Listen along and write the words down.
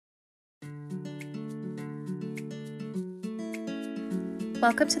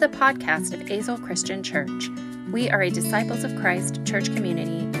Welcome to the podcast of Azle Christian Church. We are a Disciples of Christ church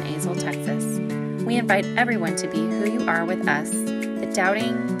community in Azle, Texas. We invite everyone to be who you are with us, the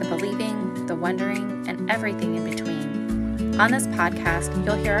doubting, the believing, the wondering, and everything in between. On this podcast,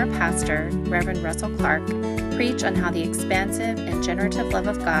 you'll hear our pastor, Reverend Russell Clark, preach on how the expansive and generative love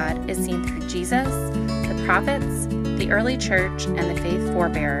of God is seen through Jesus, the prophets, the early church, and the faith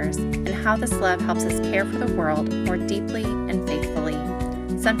forebearers, and how this love helps us care for the world more deeply and faithfully.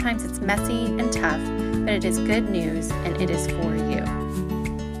 Sometimes it's messy and tough, but it is good news, and it is for you.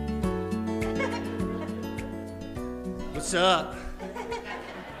 What's up?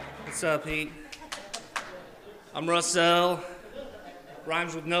 What's up, Pete? I'm Russell.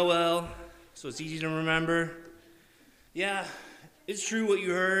 Rhymes with Noel, so it's easy to remember. Yeah, it's true what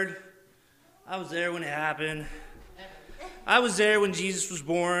you heard. I was there when it happened. I was there when Jesus was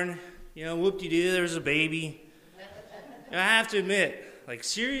born. You know, whoop-de-doo, there was a baby. And I have to admit,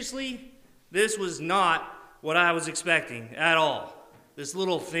 seriously, this was not what I was expecting at all. This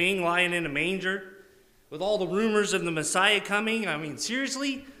little thing lying in a manger with all the rumors of the Messiah coming. I mean,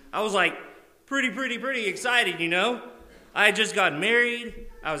 seriously, I was pretty excited, you know? I had just gotten married.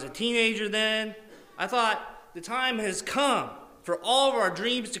 I was a teenager then. I thought the time has come for all of our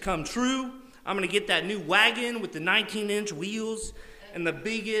dreams to come true. I'm going to get that new wagon with the 19-inch wheels and the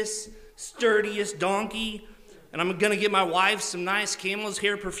biggest, sturdiest donkey. And I'm going to get my wife some nice camel's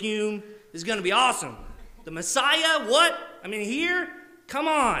hair perfume. It's going to be awesome. The Messiah? What? I mean, here? Come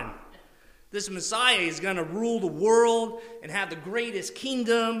on. This Messiah is going to rule the world and have the greatest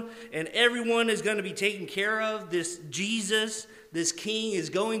kingdom, and everyone is going to be taken care of. This Jesus, this king, is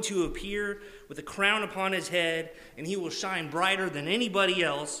going to appear with a crown upon his head, and he will shine brighter than anybody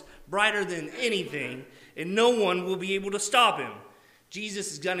else, brighter than anything, and no one will be able to stop him.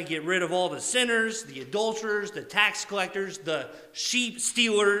 Jesus is going to get rid of all the sinners, the adulterers, the tax collectors, the sheep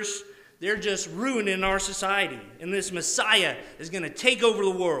stealers. They're just ruining our society. And this Messiah is going to take over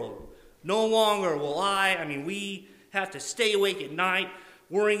the world. No longer will we have to stay awake at night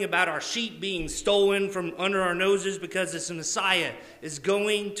worrying about our sheep being stolen from under our noses, because this Messiah is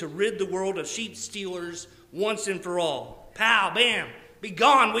going to rid the world of sheep stealers once and for all. Pow, bam, be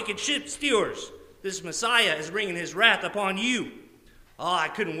gone, wicked sheep stealers. This Messiah is bringing his wrath upon you. Oh, I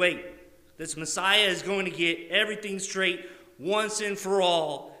couldn't wait. This Messiah is going to get everything straight once and for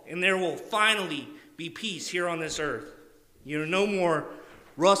all, and there will finally be peace here on this earth. No more,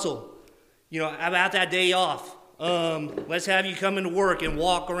 Russell, about that day off. Let's have you come into work and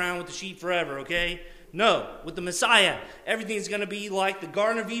walk around with the sheep forever, okay? No, with the Messiah, everything's going to be like the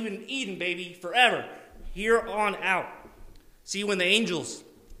Garden of Eden, baby, forever, here on out. See, when the angels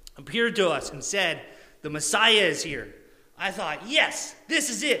appeared to us and said, the Messiah is here, I thought, yes, this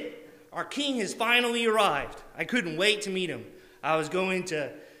is it. Our king has finally arrived. I couldn't wait to meet him. I was going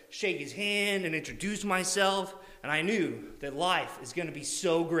to shake his hand and introduce myself, and I knew that life is going to be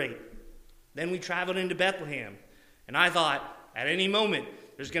so great. Then we traveled into Bethlehem, and I thought, at any moment,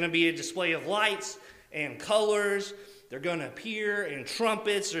 there's going to be a display of lights and colors. They're going to appear, and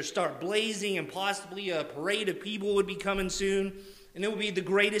trumpets or start blazing, and possibly a parade of people would be coming soon, and it would be the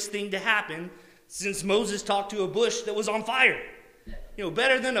greatest thing to happen since Moses talked to a bush that was on fire.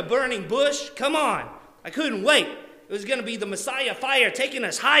 Better than a burning bush? Come on. I couldn't wait. It was going to be the Messiah fire taking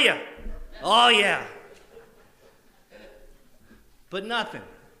us higher. Oh, yeah. But nothing.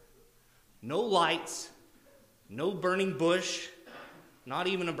 No lights, no burning bush, not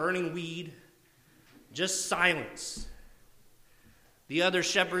even a burning weed, just silence. The other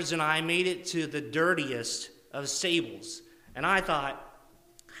shepherds and I made it to the dirtiest of stables, and I thought,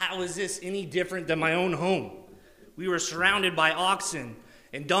 how is this any different than my own home? We were surrounded by oxen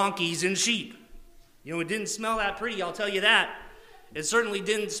and donkeys and sheep. It didn't smell that pretty, I'll tell you that. It certainly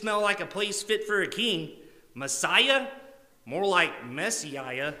didn't smell like a place fit for a king. Messiah? More like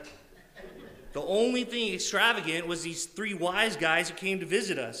Messiah. The only thing extravagant was these 3 wise guys who came to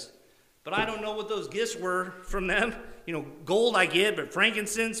visit us. But I don't know what those gifts were from them. Gold I get, but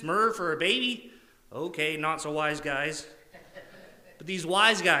frankincense, myrrh for a baby? Okay, not so wise guys. But these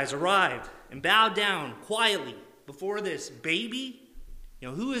wise guys arrived and bowed down quietly before this baby.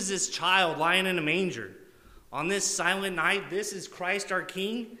 Who is this child lying in a manger? On this silent night, this is Christ our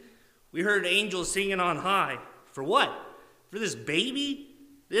King. We heard angels singing on high. For what? For this baby?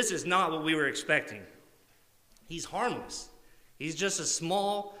 This is not what we were expecting. He's harmless. He's just a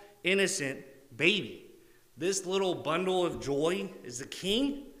small, innocent baby. This little bundle of joy is the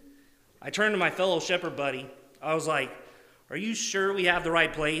king? I turned to my fellow shepherd buddy. I was like, are you sure we have the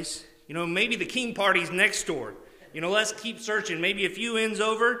right place? Maybe the king party's next door. Let's keep searching. Maybe a few inns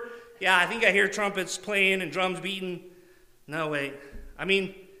over. Yeah, I think I hear trumpets playing and drums beating. No, wait. I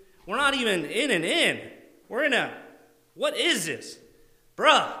mean, we're not even in an inn. We're in a, what is this?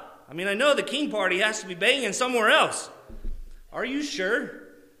 Bruh, I mean, I know the king party has to be banging somewhere else. Are you sure?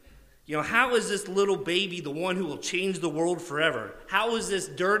 You know, how is this little baby the one who will change the world forever? How is this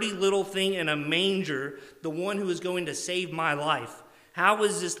dirty little thing in a manger the one who is going to save my life? How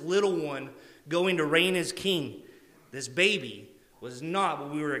is this little one going to reign as king? This baby was not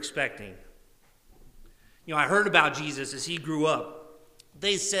what we were expecting. You know, I heard about Jesus as he grew up.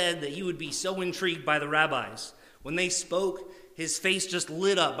 They said that he would be so intrigued by the rabbis. When they spoke, his face just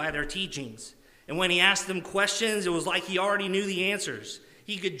lit up by their teachings. And when he asked them questions, it was like he already knew the answers.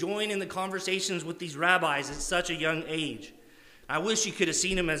 He could join in the conversations with these rabbis at such a young age. I wish you could have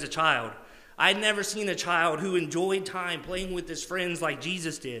seen him as a child. I'd never seen a child who enjoyed time playing with his friends like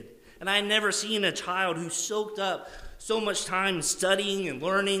Jesus did. And I'd never seen a child who soaked up so much time studying and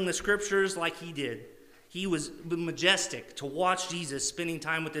learning the scriptures like he did. He was majestic to watch Jesus spending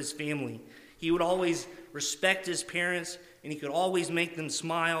time with his family. He would always respect his parents, and he could always make them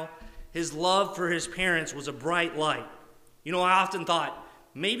smile. His love for his parents was a bright light. You know, I often thought,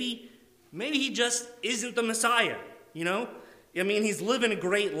 maybe he just isn't the Messiah, you know? I mean, he's living a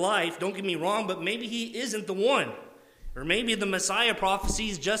great life, don't get me wrong, but maybe he isn't the one. Or maybe the Messiah prophecy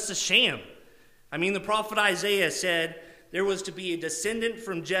is just a sham. I mean, the prophet Isaiah said there was to be a descendant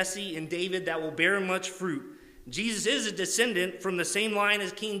from Jesse and David that will bear much fruit. Jesus is a descendant from the same line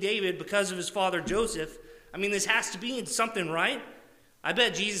as King David because of his father Joseph. I mean, this has to be something, right? I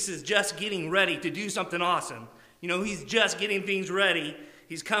bet Jesus is just getting ready to do something awesome. You know, he's just getting things ready.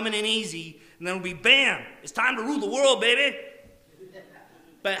 He's coming in easy, and then it'll be bam, it's time to rule the world, baby.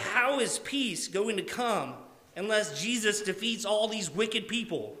 But how is peace going to come unless Jesus defeats all these wicked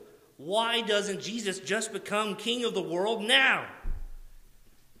people? Why doesn't Jesus just become king of the world now?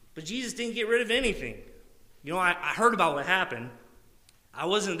 But Jesus didn't get rid of anything. You know, I heard about what happened. I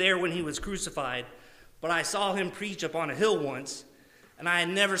wasn't there when he was crucified, but I saw him preach up on a hill once, and I had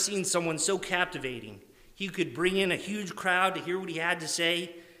never seen someone so captivating. He could bring in a huge crowd to hear what he had to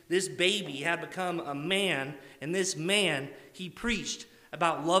say. This baby had become a man, and this man, he preached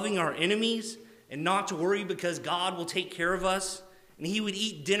about loving our enemies and not to worry because God will take care of us. And he would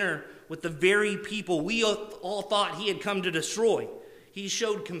eat dinner with the very people we all thought he had come to destroy. He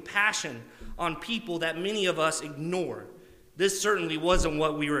showed compassion on people that many of us ignore. This certainly wasn't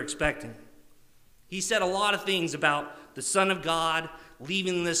what we were expecting. He said a lot of things about the Son of God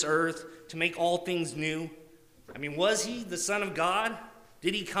leaving this earth to make all things new. I mean, was he the Son of God?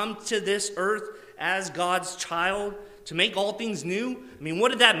 Did he come to this earth as God's child to make all things new? I mean,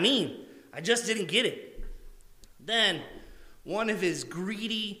 what did that mean? I just didn't get it. Then, one of his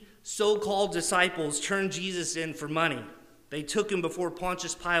greedy so-called disciples turned Jesus in for money. They took him before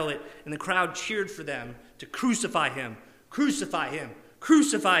Pontius Pilate, and the crowd cheered for them to crucify him, crucify him,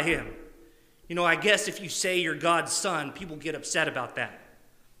 crucify him. You know, I guess if you say you're God's son, people get upset about that.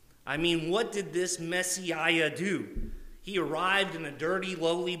 I mean, what did this Messiah do? He arrived in a dirty,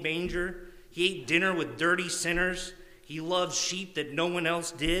 lowly manger. He ate dinner with dirty sinners. He loved sheep that no one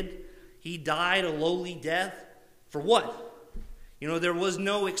else did. He died a lowly death. For what? You know, there was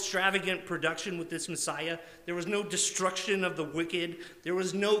no extravagant production with this Messiah. There was no destruction of the wicked. There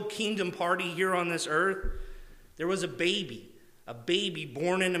was no kingdom party here on this earth. There was a baby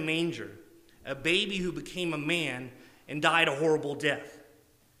born in a manger, a baby who became a man and died a horrible death.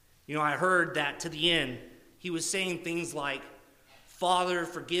 You know, I heard that to the end, he was saying things like, Father,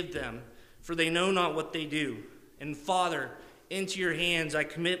 forgive them, for they know not what they do. And Father, into your hands I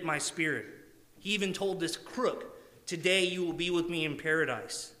commit my spirit. He even told this crook, today you will be with me in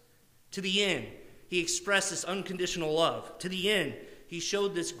paradise. To the end, he expressed this unconditional love. To the end, he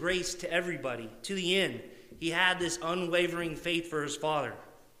showed this grace to everybody. To the end, he had this unwavering faith for his Father.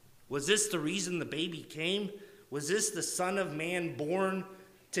 Was this the reason the baby came? Was this the Son of Man born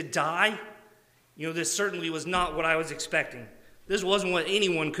to die? You know, this certainly was not what I was expecting. This wasn't what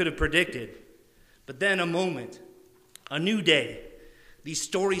anyone could have predicted. But then a moment, a new day, these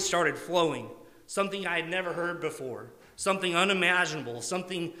stories started flowing. Something I had never heard before, something unimaginable,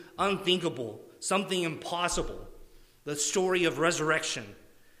 something unthinkable, something impossible. The story of resurrection.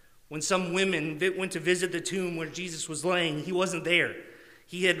 When some women went to visit the tomb where Jesus was laying, he wasn't there.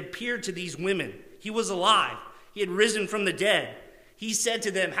 He had appeared to these women. He was alive. He had risen from the dead. He said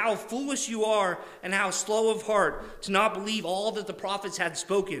to them, how foolish you are and how slow of heart to not believe all that the prophets had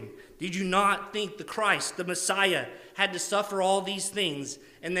spoken. Did you not think the Christ, the Messiah, had to suffer all these things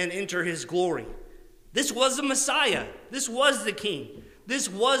and then enter his glory? This was the Messiah. This was the king. This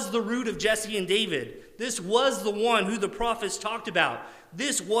was the root of Jesse and David. This was the one who the prophets talked about.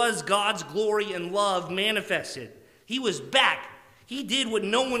 This was God's glory and love manifested. He was back. He did what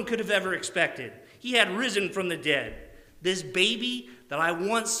no one could have ever expected. He had risen from the dead. This baby that I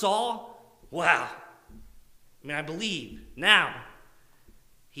once saw, wow. I believe now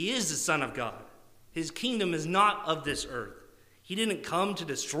he is the Son of God. His kingdom is not of this earth. He didn't come to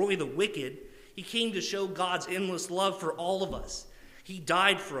destroy the wicked. He came to show God's endless love for all of us. He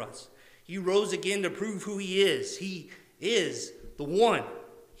died for us. He rose again to prove who he is. He is the one.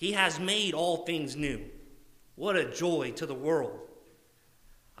 He has made all things new. What a joy to the world.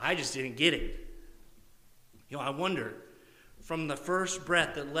 I just didn't get it. I wonder, from the first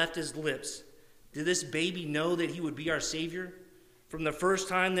breath that left his lips, did this baby know that he would be our Savior? From the first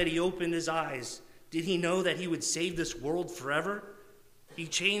time that he opened his eyes, did he know that he would save this world forever? He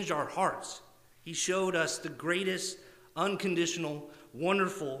changed our hearts. He showed us the greatest, unconditional,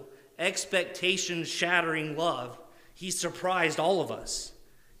 wonderful, expectation-shattering love. He surprised all of us.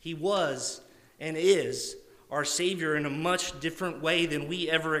 He was and is our Savior in a much different way than we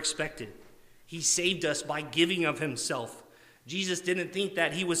ever expected. He saved us by giving of himself. Jesus didn't think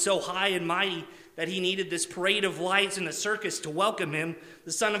that he was so high and mighty that he needed this parade of lights and a circus to welcome him.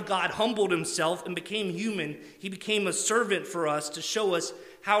 The Son of God humbled himself and became human. He became a servant for us to show us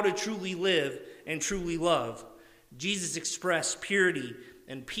how to truly live and truly love. Jesus expressed purity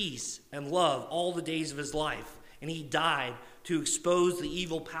and peace and love all the days of his life, and he died to expose the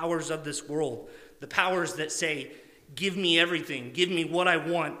evil powers of this world, the powers that say, give me everything, give me what I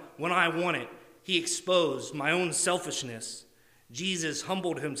want when I want it. He exposed my own selfishness. Jesus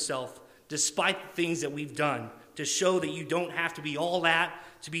humbled himself despite the things that we've done to show that you don't have to be all that,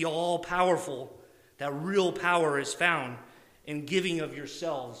 to be all powerful. That real power is found in giving of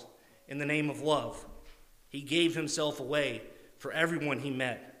yourselves in the name of love. He gave himself away for everyone he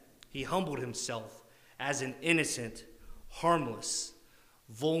met. He humbled himself as an innocent, harmless,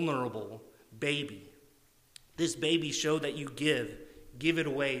 vulnerable baby. This baby showed that you give it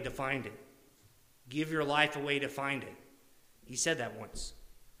away to find it. Give your life away to find it. He said that once.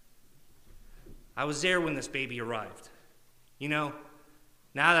 I was there when this baby arrived. Now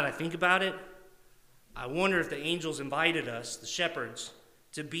that I think about it, I wonder if the angels invited us, the shepherds,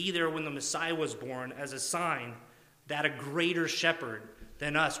 to be there when the Messiah was born as a sign that a greater shepherd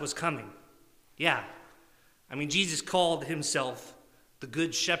than us was coming. Yeah, Jesus called himself the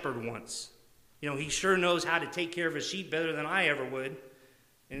Good Shepherd once. He sure knows how to take care of his sheep better than I ever would,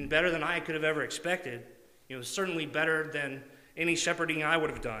 and better than I could have ever expected. Certainly better than any shepherding I would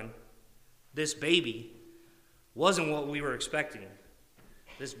have done. This baby wasn't what we were expecting.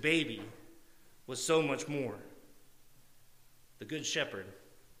 This baby was so much more. The Good Shepherd.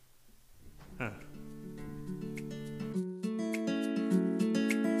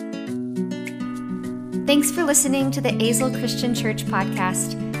 Thanks for listening to the Azle Christian Church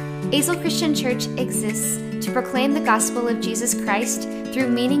podcast. Azle Christian Church exists to proclaim the gospel of Jesus Christ through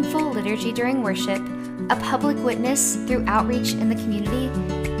meaningful liturgy during worship, a public witness through outreach in the community,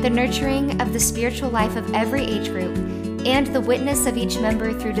 the nurturing of the spiritual life of every age group, and the witness of each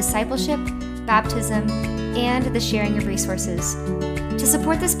member through discipleship, baptism, and the sharing of resources. To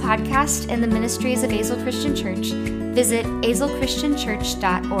support this podcast and the ministries of Azle Christian Church, visit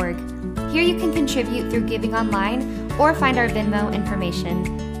azlechristianchurch.org. Here you can contribute through giving online or find our Venmo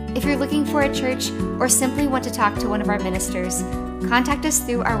information. If you're looking for a church or simply want to talk to one of our ministers, contact us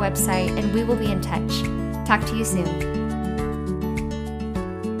through our website and we will be in touch. Talk to you soon.